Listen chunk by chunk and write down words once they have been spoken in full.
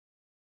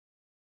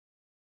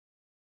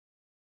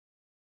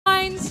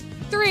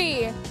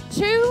3,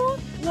 2,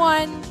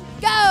 1,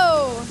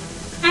 go!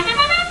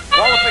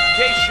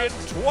 Qualification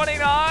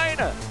 29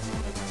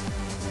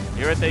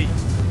 here at the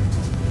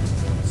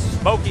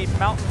Smoky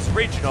Mountains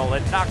Regional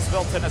in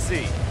Knoxville,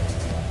 Tennessee.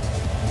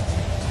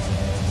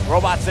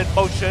 Robots in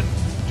motion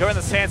during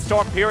the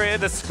sandstorm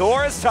period. The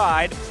score is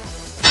tied,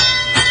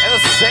 and the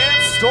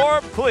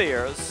sandstorm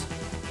clears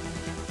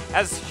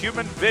as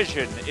human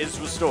vision is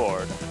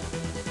restored.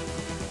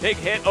 Big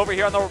hit over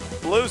here on the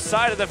blue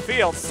side of the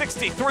field.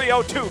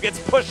 63.02 gets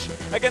pushed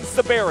against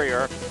the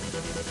barrier.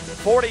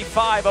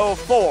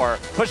 45.04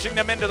 pushing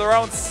them into their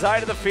own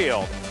side of the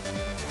field.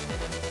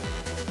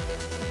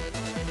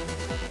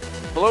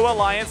 Blue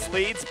Alliance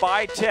leads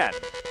by 10.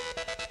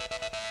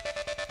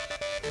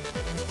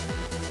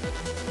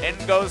 In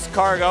goes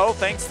Cargo,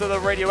 thanks to the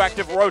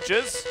radioactive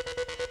roaches.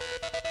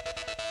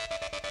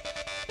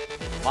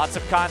 Lots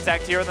of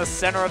contact here in the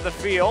center of the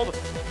field.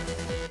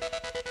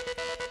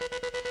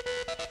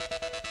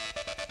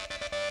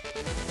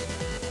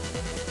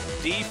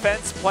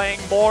 Defense playing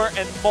more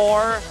and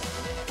more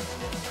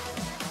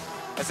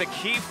as a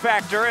key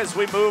factor as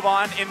we move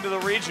on into the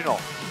regional.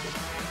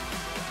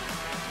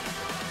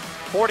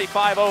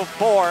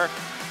 45.04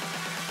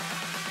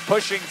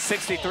 pushing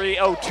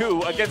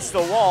 63.02 against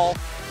the wall.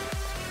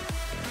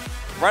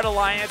 Red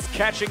Alliance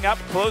catching up,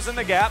 closing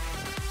the gap.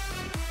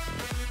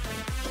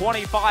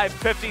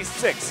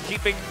 25.56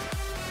 keeping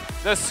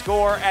the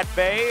score at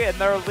bay and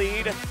their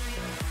lead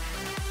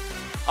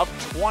of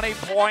 20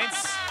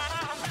 points.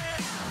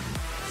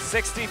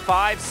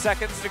 65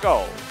 seconds to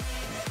go.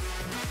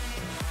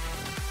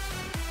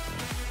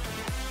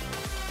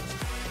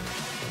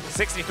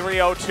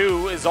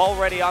 .63.02 is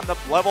already on the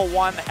level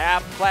 1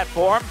 half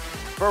platform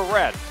for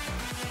Red.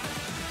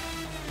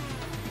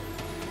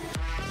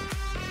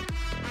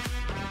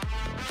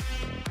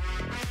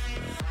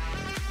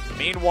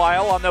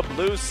 Meanwhile, on the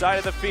blue side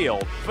of the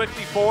field,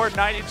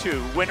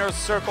 54.92 Winner's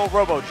Circle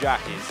Robo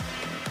Jockeys.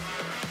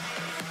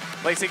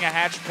 Placing a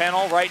hatch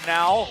panel right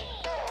now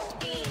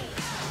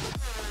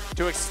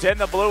to extend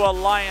the Blue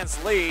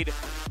Alliance lead.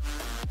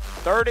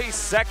 30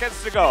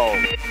 seconds to go.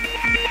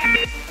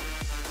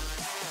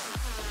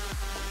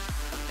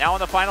 Now in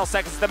the final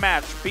seconds of the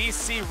match,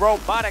 BC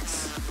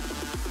Robotics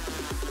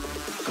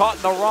caught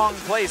in the wrong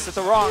place at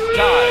the wrong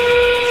time.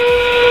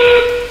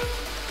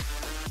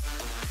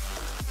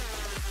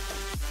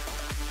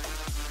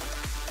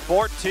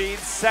 14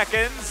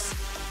 seconds.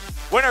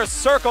 Winner's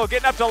Circle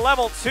getting up to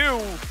level 2.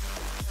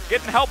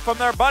 Getting help from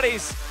their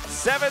buddies.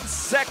 7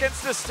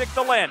 seconds to stick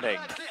the landing.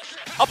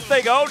 Up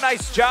they go,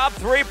 nice job,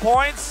 3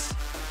 points.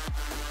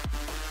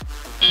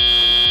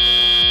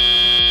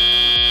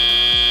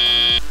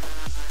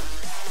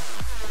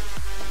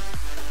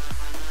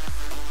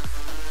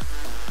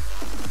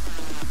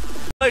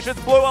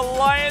 Congratulations, Blue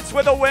Alliance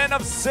with a win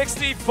of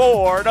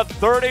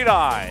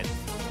 64-39.